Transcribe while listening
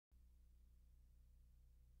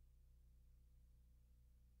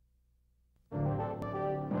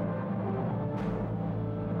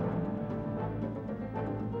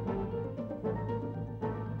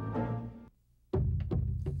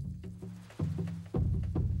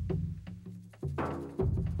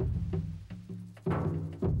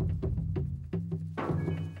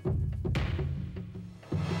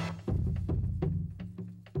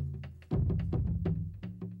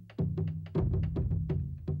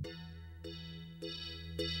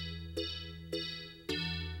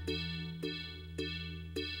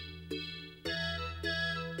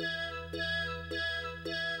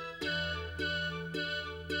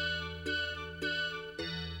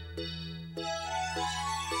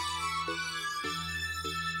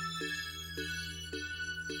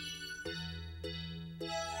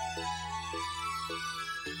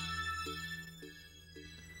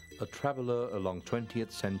a traveler along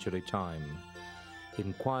 20th century time,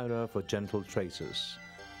 inquirer for gentle traces,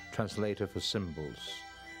 translator for symbols,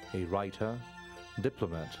 a writer,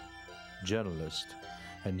 diplomat, journalist,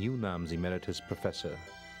 and UNAM's emeritus professor.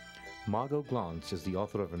 Margo Glantz is the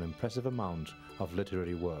author of an impressive amount of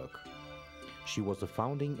literary work. She was the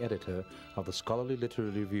founding editor of the scholarly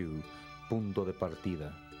literary review Punto de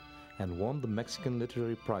Partida, and won the Mexican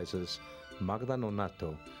literary prizes Magda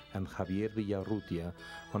Nonato and Javier Villarrutia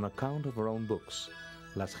on account of her own books,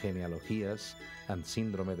 Las Genealogías and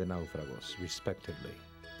Síndrome de Náufragos, respectively.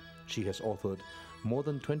 She has authored more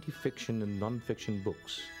than 20 fiction and non-fiction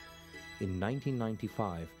books. In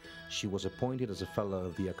 1995, she was appointed as a fellow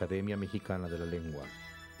of the Academia Mexicana de la Lengua.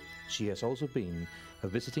 She has also been a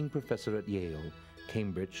visiting professor at Yale,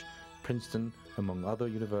 Cambridge, Princeton, among other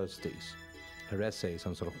universities. Her essays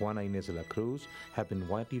on Sor Juana Inés de la Cruz have been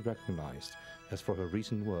widely recognized. As for her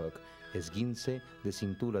recent work, Esguince de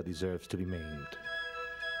Cintura deserves to be named.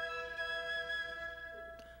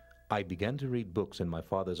 I began to read books in my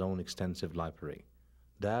father's own extensive library.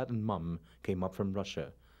 Dad and Mum came up from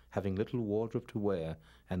Russia, having little wardrobe to wear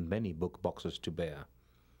and many book boxes to bear.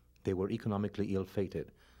 They were economically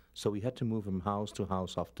ill-fated, so we had to move from house to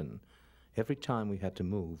house often. Every time we had to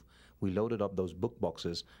move, we loaded up those book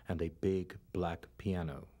boxes and a big black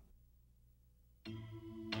piano.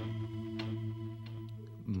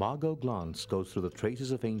 Margo Glantz goes through the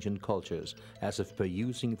traces of ancient cultures as if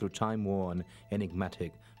perusing through time-worn,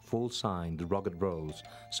 enigmatic, full-signed, rugged roads,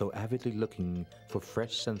 so avidly looking for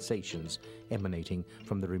fresh sensations emanating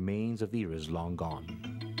from the remains of eras long gone.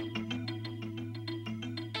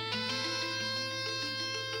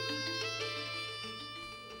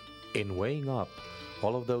 In weighing up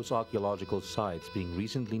all of those archaeological sites being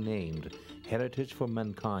recently named Heritage for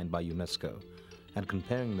Mankind by UNESCO, and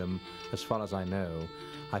comparing them, as far as I know,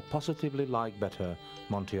 I positively like better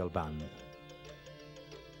Monte Albán.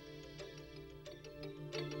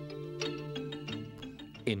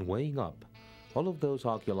 In weighing up all of those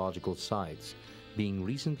archaeological sites being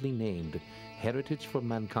recently named Heritage for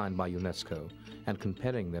Mankind by UNESCO, and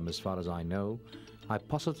comparing them, as far as I know, I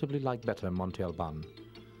positively like better Monte Albán.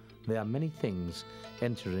 There are many things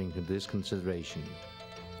entering into this consideration.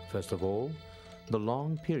 First of all, the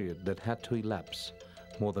long period that had to elapse,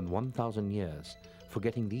 more than 1,000 years, for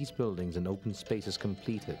getting these buildings and open spaces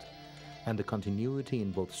completed, and the continuity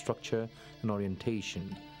in both structure and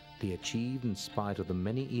orientation they achieved in spite of the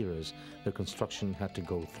many eras their construction had to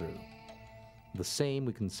go through. The same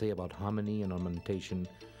we can say about harmony and ornamentation,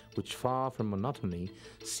 which far from monotony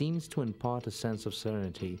seems to impart a sense of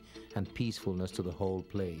serenity and peacefulness to the whole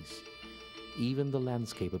place. Even the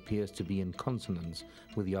landscape appears to be in consonance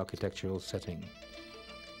with the architectural setting.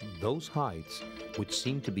 Those heights, which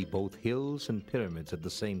seem to be both hills and pyramids at the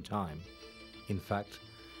same time, in fact,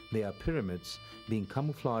 they are pyramids being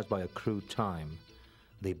camouflaged by a crude time.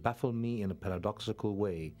 They baffle me in a paradoxical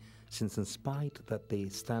way, since in spite that they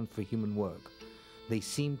stand for human work, they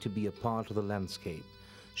seem to be a part of the landscape,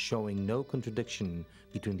 showing no contradiction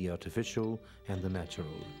between the artificial and the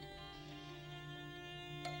natural.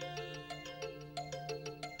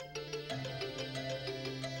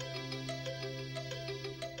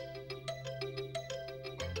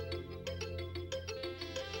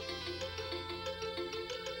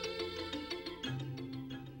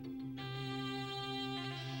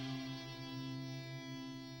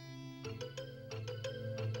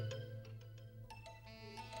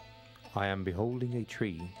 I am beholding a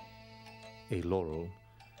tree, a laurel,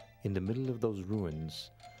 in the middle of those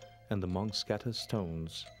ruins, and among scattered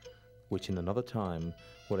stones, which in another time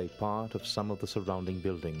were a part of some of the surrounding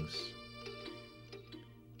buildings.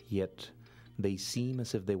 Yet they seem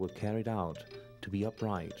as if they were carried out to be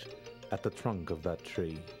upright at the trunk of that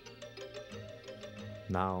tree.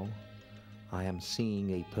 Now I am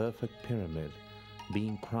seeing a perfect pyramid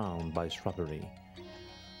being crowned by shrubbery,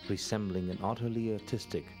 resembling an utterly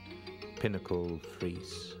artistic pinnacle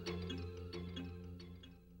frieze.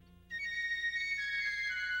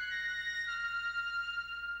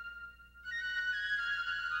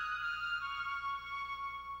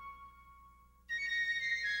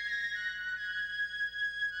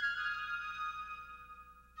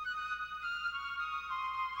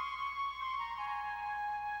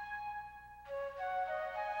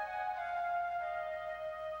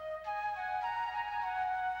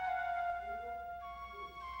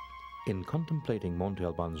 In contemplating Monte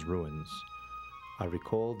Albán's ruins, I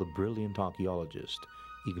recall the brilliant archaeologist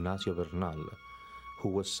Ignacio Bernal, who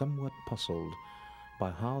was somewhat puzzled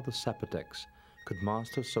by how the Zapotecs could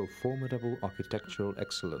master so formidable architectural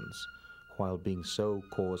excellence while being so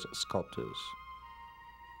coarse sculptors.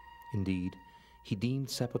 Indeed, he deemed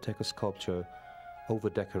zapoteco sculpture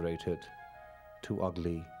over-decorated, too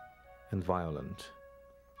ugly and violent,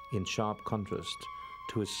 in sharp contrast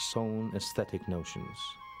to his own aesthetic notions.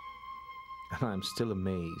 And I am still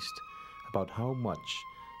amazed about how much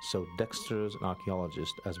so dexterous an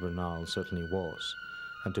archaeologist as Bernal certainly was,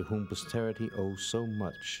 and to whom posterity owes so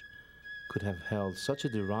much, could have held such a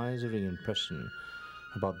derisory impression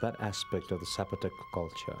about that aspect of the zapoteco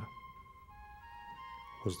culture.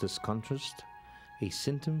 Was this contrast a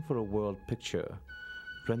symptom for a world picture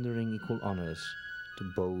rendering equal honors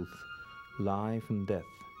to both life and death,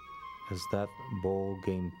 as that ball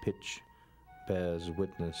game pitch bears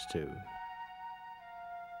witness to?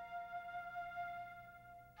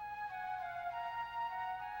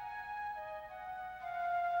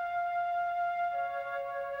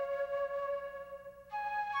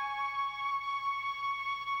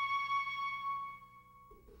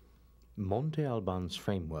 Monte Albán's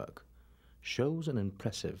framework shows an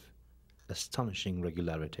impressive, astonishing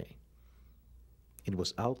regularity. It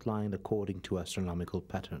was outlined according to astronomical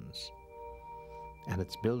patterns, and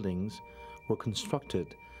its buildings were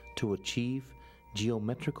constructed to achieve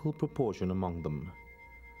geometrical proportion among them.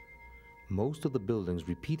 Most of the buildings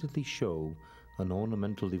repeatedly show an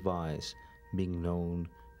ornamental device being known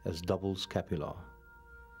as double scapula.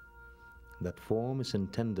 That form is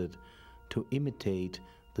intended to imitate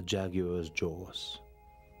the jaguar's jaws.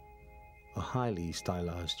 A highly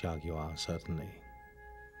stylized jaguar, certainly.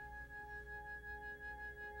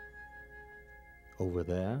 Over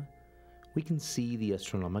there, we can see the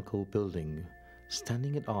astronomical building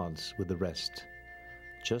standing at odds with the rest,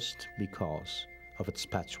 just because of its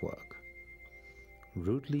patchwork.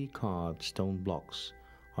 Rudely carved stone blocks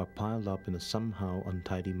are piled up in a somehow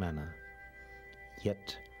untidy manner,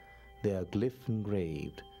 yet they are glyph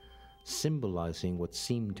engraved, symbolizing what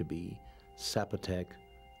seem to be zapotec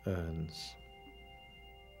urns.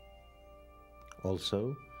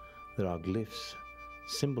 Also, there are glyphs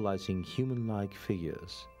symbolizing human-like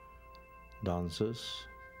figures, dancers,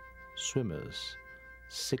 swimmers,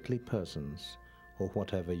 sickly persons, or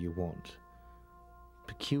whatever you want,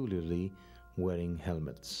 peculiarly wearing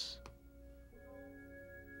helmets.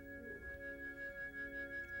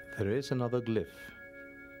 There is another glyph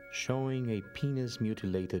showing a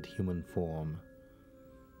penis-mutilated human form.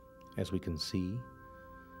 As we can see,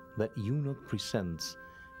 that eunuch presents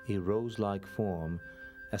a rose-like form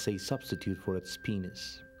as a substitute for its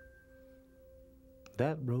penis.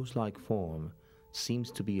 That rose-like form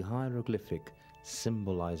seems to be hieroglyphic,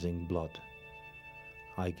 symbolizing blood.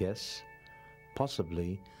 I guess,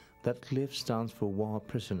 possibly, that glyph stands for war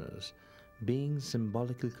prisoners being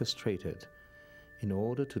symbolically castrated in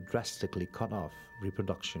order to drastically cut off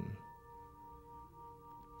reproduction.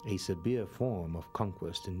 A severe form of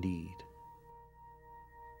conquest indeed.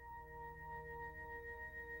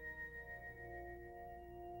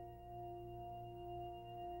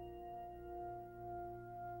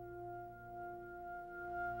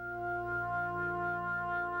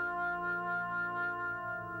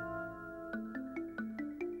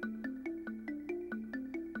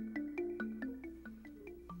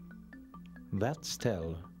 That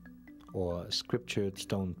stele, or scriptured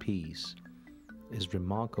stone piece, is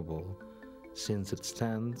remarkable since it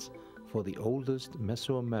stands for the oldest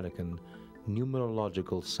Mesoamerican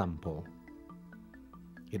numerological sample.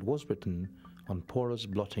 It was written on porous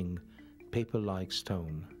blotting, paper-like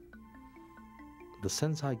stone. The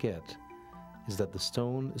sense I get is that the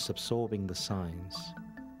stone is absorbing the signs,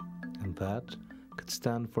 and that could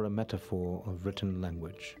stand for a metaphor of written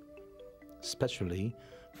language, especially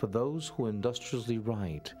for those who industriously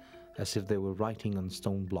write as if they were writing on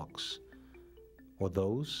stone blocks, or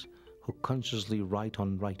those who consciously write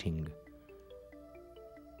on writing.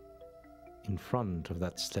 In front of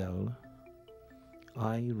that stele,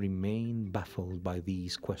 I remain baffled by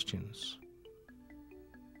these questions.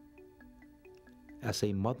 As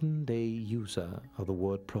a modern-day user of the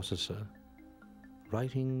word processor,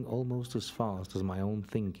 writing almost as fast as my own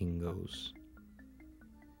thinking goes,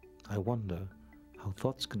 I wonder how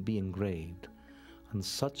thoughts could be engraved on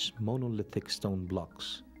such monolithic stone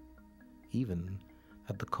blocks, even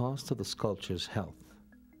at the cost of the sculpture's health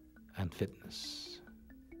and fitness.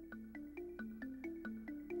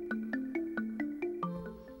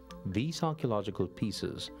 These archaeological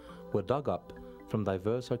pieces were dug up from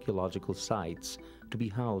diverse archaeological sites to be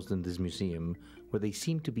housed in this museum, where they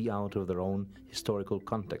seem to be out of their own historical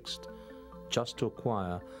context, just to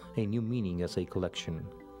acquire a new meaning as a collection.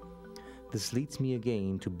 This leads me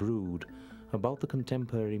again to brood about the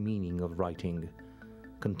contemporary meaning of writing.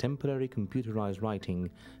 Contemporary computerized writing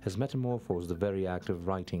has metamorphosed the very act of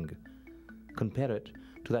writing. Compare it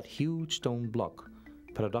to that huge stone block,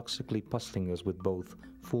 paradoxically puzzling us with both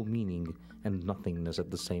full meaning and nothingness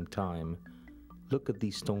at the same time. Look at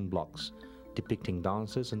these stone blocks, depicting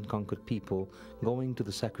dancers and conquered people going to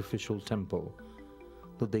the sacrificial temple.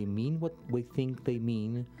 Do they mean what we think they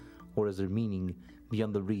mean, or is their meaning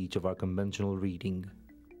beyond the reach of our conventional reading?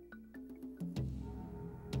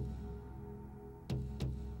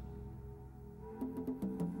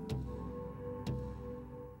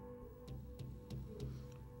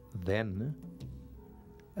 Then,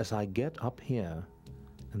 as I get up here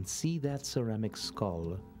and see that ceramic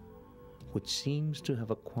skull, which seems to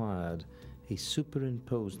have acquired a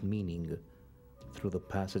superimposed meaning through the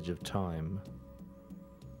passage of time,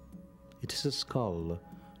 it is a skull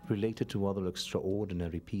related to other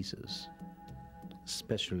extraordinary pieces,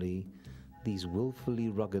 especially these willfully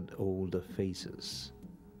rugged old faces,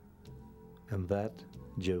 and that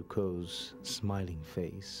jocose, smiling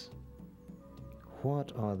face.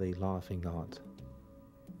 What are they laughing at?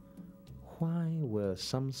 Why were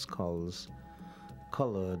some skulls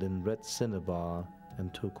colored in red cinnabar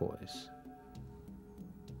and turquoise?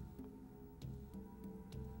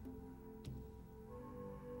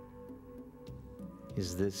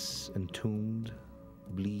 Is this entombed,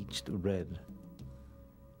 bleached red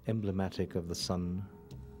emblematic of the sun?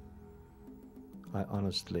 I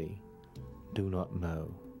honestly do not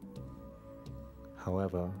know.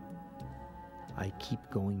 However, I keep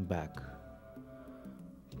going back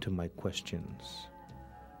to my questions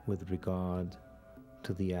with regard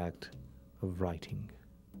to the act of writing.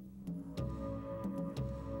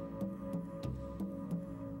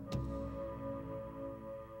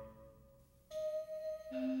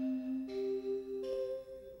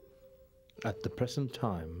 At the present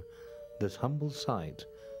time, this humble site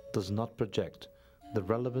does not project the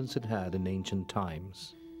relevance it had in ancient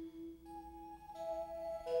times.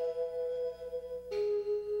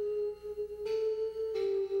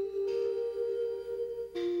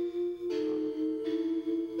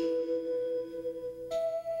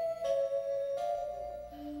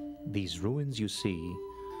 These ruins you see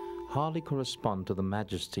hardly correspond to the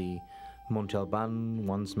majesty Monte Albán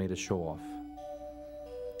once made a show of.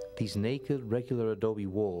 These naked, regular adobe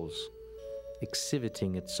walls,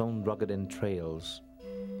 exhibiting its own rugged entrails,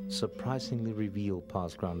 surprisingly reveal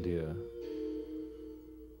past grandeur.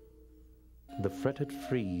 The fretted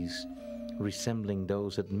frieze resembling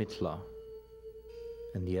those at Mitla,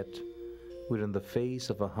 and yet we're in the face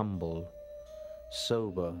of a humble,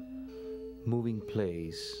 sober, moving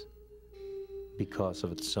place because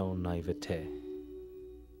of its own naivete.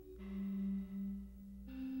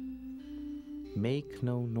 Make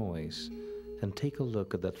no noise and take a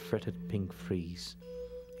look at that fretted pink frieze,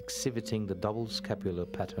 exhibiting the double scapular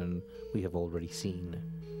pattern we have already seen.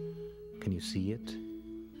 Can you see it?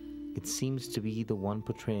 It seems to be the one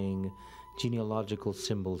portraying genealogical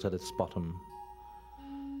symbols at its bottom.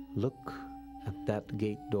 Look at that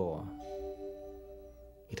gate door.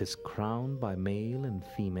 It is crowned by male and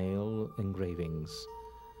female engravings.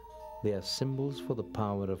 They are symbols for the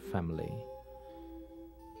power of family.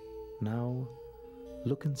 Now,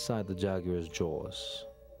 look inside the jaguar's jaws.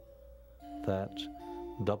 That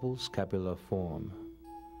double scapular form.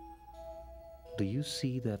 Do you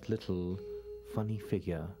see that little funny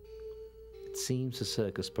figure? It seems a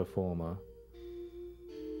circus performer.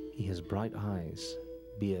 He has bright eyes,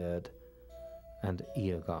 beard, and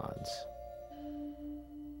ear guards.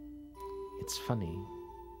 It's funny.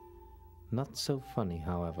 Not so funny,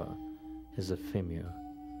 however, is the femur.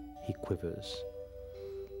 He quivers.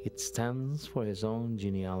 It stands for his own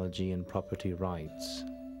genealogy and property rights.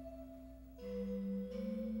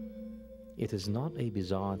 It is not a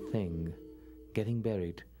bizarre thing, getting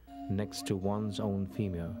buried next to one's own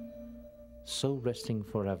femur, so resting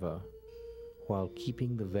forever, while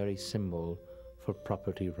keeping the very symbol for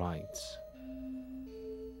property rights.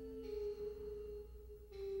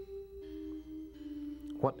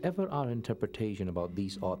 Whatever our interpretation about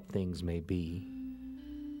these odd things may be,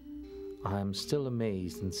 I am still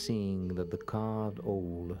amazed in seeing that the carved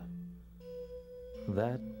owl,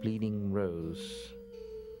 that bleeding rose,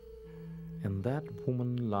 and that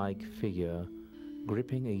woman-like figure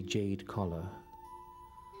gripping a jade collar.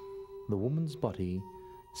 The woman's body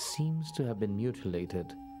seems to have been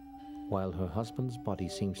mutilated, while her husband's body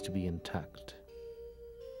seems to be intact.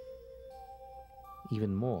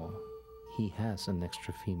 Even more, he has an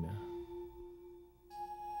extra femur.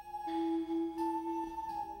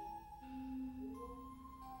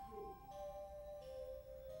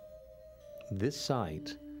 This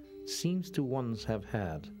site seems to once have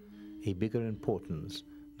had a bigger importance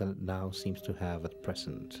than it now seems to have at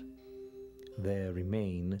present. There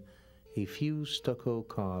remain a few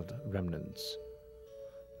stucco-carved remnants,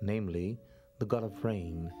 namely the god of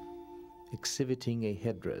rain, exhibiting a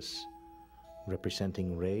headdress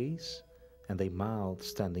representing rays and a mouth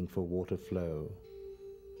standing for water flow.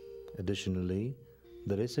 Additionally,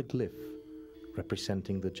 there is a glyph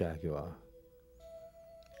representing the jaguar.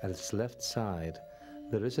 At its left side,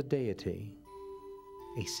 there is a deity,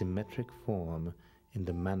 a symmetric form in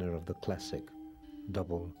the manner of the classic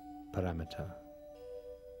double parameter.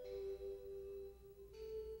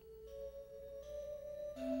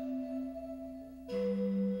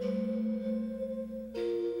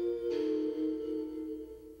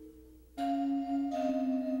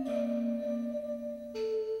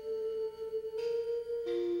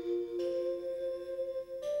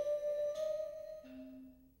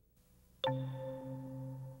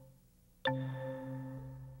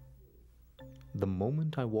 The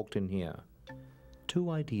moment I walked in here, two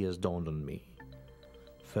ideas dawned on me.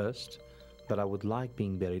 First, that I would like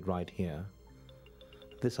being buried right here.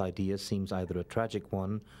 This idea seems either a tragic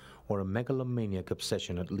one or a megalomaniac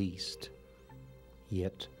obsession at least.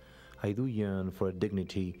 Yet, I do yearn for a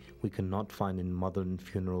dignity we cannot find in modern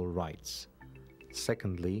funeral rites.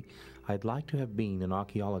 Secondly, I'd like to have been an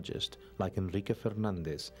archaeologist like Enrique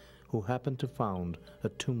Fernandez, who happened to found a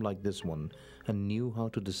tomb like this one and knew how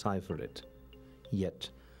to decipher it. Yet,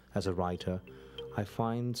 as a writer, I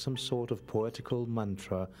find some sort of poetical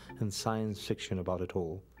mantra and science fiction about it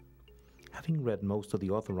all. Having read most of the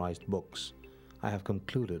authorized books, I have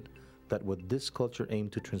concluded that what this culture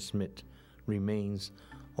aimed to transmit remains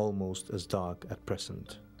almost as dark at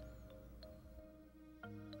present.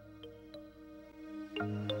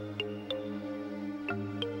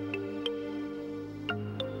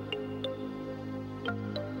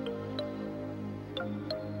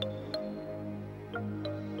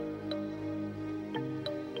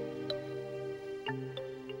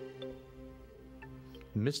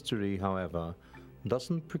 Mystery, however,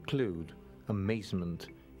 doesn't preclude amazement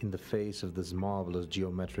in the face of this marvelous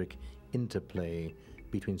geometric interplay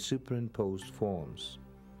between superimposed forms,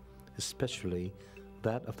 especially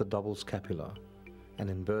that of the double scapula and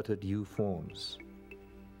inverted U forms.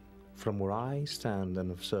 From where I stand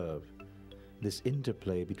and observe, this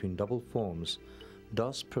interplay between double forms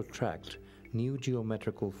does protract new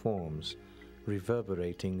geometrical forms,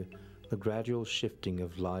 reverberating the gradual shifting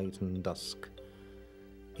of light and dusk.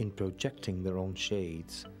 In projecting their own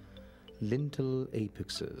shades, lintel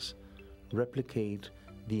apexes replicate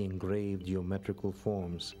the engraved geometrical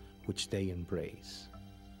forms which they embrace.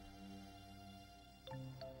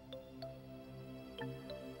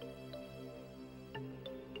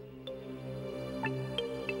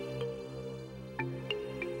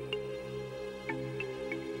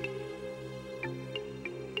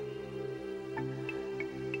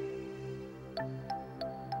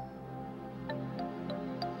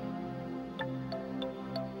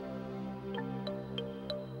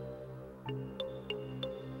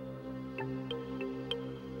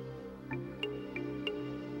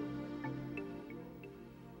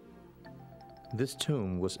 This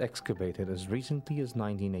tomb was excavated as recently as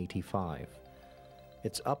 1985.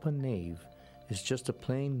 Its upper nave is just a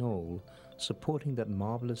plain knoll supporting that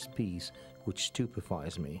marvelous piece which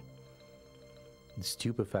stupefies me. The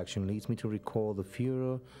stupefaction leads me to recall the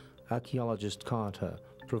furor archaeologist Carter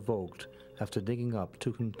provoked after digging up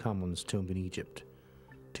Tutankhamun's tomb in Egypt.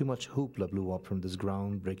 Too much hoopla blew up from this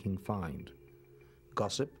groundbreaking find.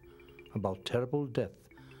 Gossip about terrible death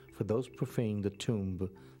for those profaning the tomb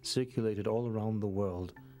circulated all around the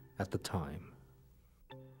world at the time.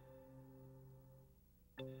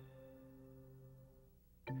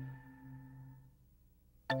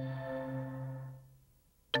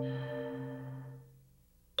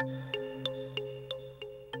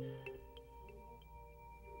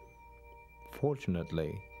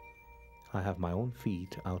 Fortunately, I have my own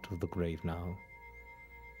feet out of the grave now.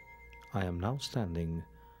 I am now standing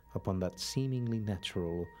upon that seemingly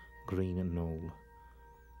natural green knoll,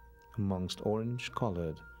 amongst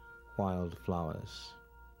orange-colored wild flowers.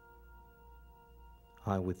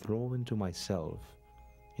 I withdraw into myself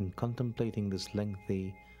in contemplating this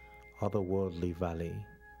lengthy, otherworldly valley,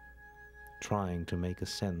 trying to make a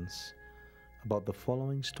sense about the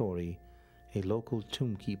following story a local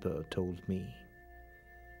tombkeeper told me.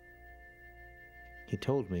 He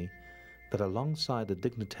told me that alongside the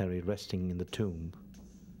dignitary resting in the tomb,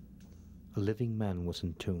 a living man was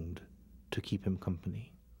entombed to keep him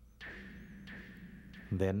company.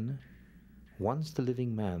 Then, once the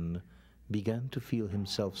living man began to feel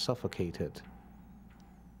himself suffocated,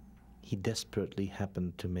 he desperately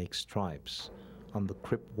happened to make stripes on the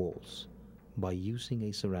crypt walls by using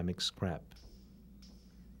a ceramic scrap.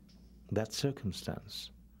 that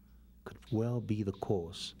circumstance could well be the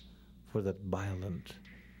cause for that violent,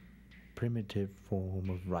 primitive form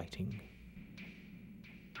of writing.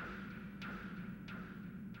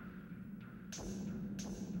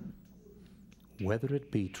 Whether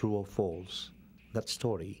it be true or false, that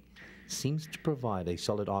story seems to provide a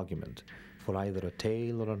solid argument for either a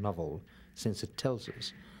tale or a novel, since it tells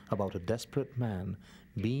us about a desperate man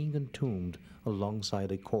being entombed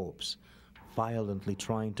alongside a corpse, violently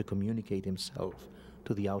trying to communicate himself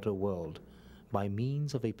to the outer world by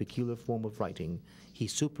means of a peculiar form of writing he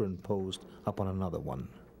superimposed upon another one.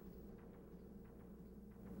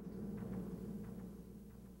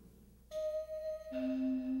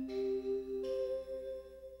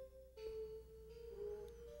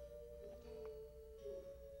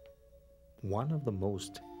 One of the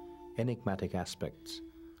most enigmatic aspects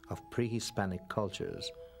of pre-Hispanic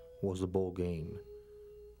cultures was the ball game,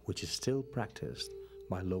 which is still practiced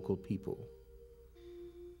by local people,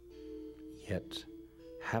 yet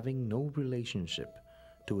having no relationship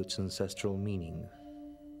to its ancestral meaning.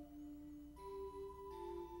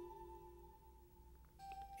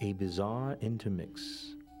 A bizarre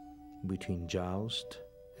intermix between joust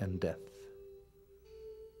and death.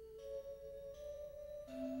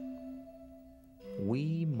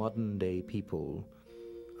 We modern-day people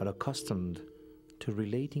are accustomed to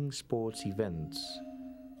relating sports events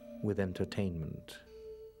with entertainment.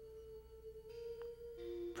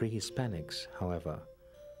 Pre-Hispanics, however,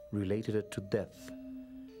 related it to death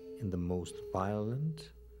in the most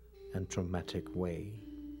violent and traumatic way.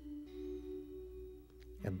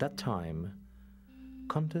 At that time,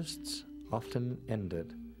 contests often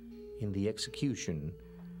ended in the execution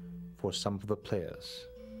for some of the players.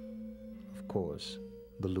 Of course,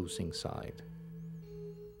 the losing side.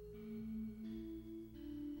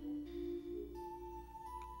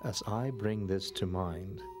 As I bring this to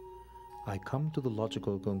mind, I come to the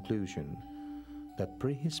logical conclusion that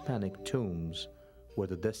pre-Hispanic tombs were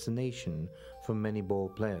the destination for many ball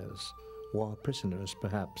players, while prisoners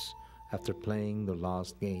perhaps after playing their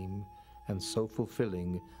last game and so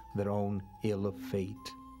fulfilling their own ill of fate.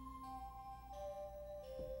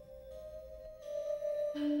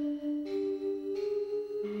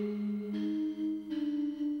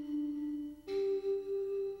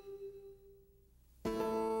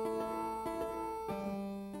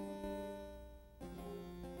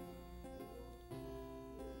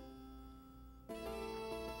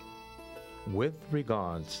 With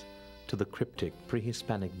regards to the cryptic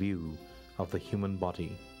pre-Hispanic view of the human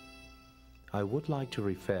body, I would like to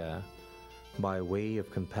refer, by way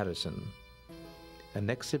of comparison, an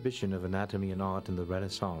exhibition of anatomy and art in the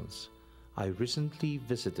Renaissance I recently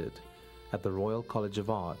visited at the Royal College of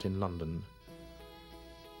Art in London.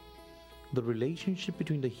 The relationship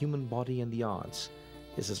between the human body and the arts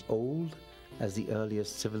is as old as the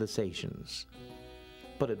earliest civilizations,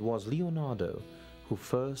 but it was Leonardo who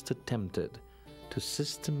first attempted to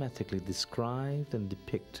systematically describe and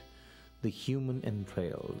depict the human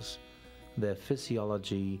entrails, their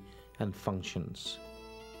physiology and functions.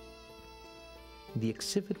 The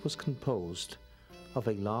exhibit was composed of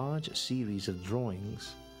a large series of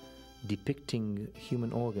drawings depicting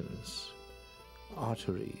human organs,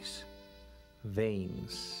 arteries,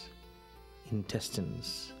 veins,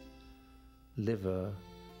 intestines, liver,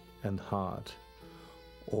 and heart,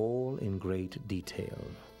 all in great detail.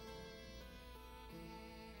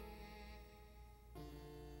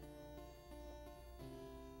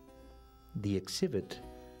 The exhibit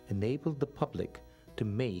enabled the public to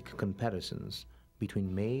make comparisons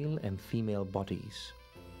between male and female bodies.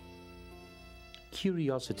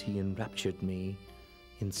 Curiosity enraptured me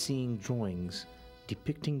in seeing drawings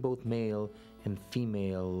depicting both male and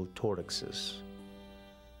female thoraxes,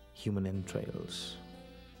 human entrails.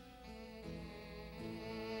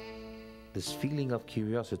 This feeling of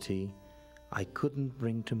curiosity I couldn't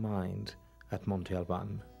bring to mind at Monte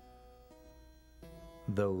Albán.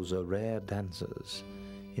 Those are rare dancers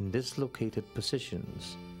in dislocated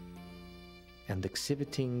positions and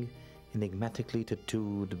exhibiting enigmatically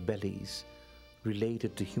tattooed bellies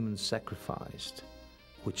related to human sacrifice,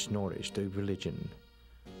 which nourished a religion.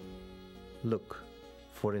 Look,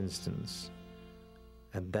 for instance,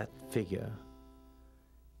 at that figure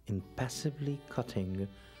impassively cutting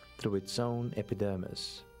through its own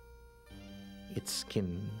epidermis, its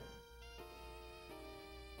skin,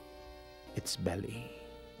 its belly.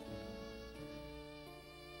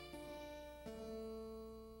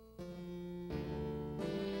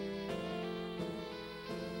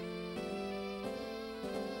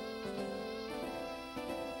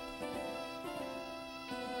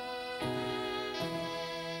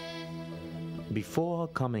 Before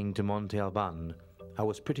coming to Monte Albán, I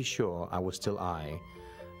was pretty sure I was still I,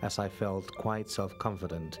 as I felt quite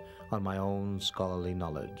self-confident on my own scholarly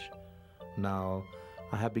knowledge. Now,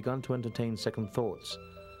 I have begun to entertain second thoughts,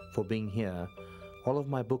 for being here, all of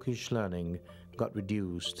my bookish learning got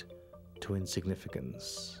reduced to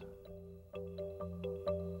insignificance.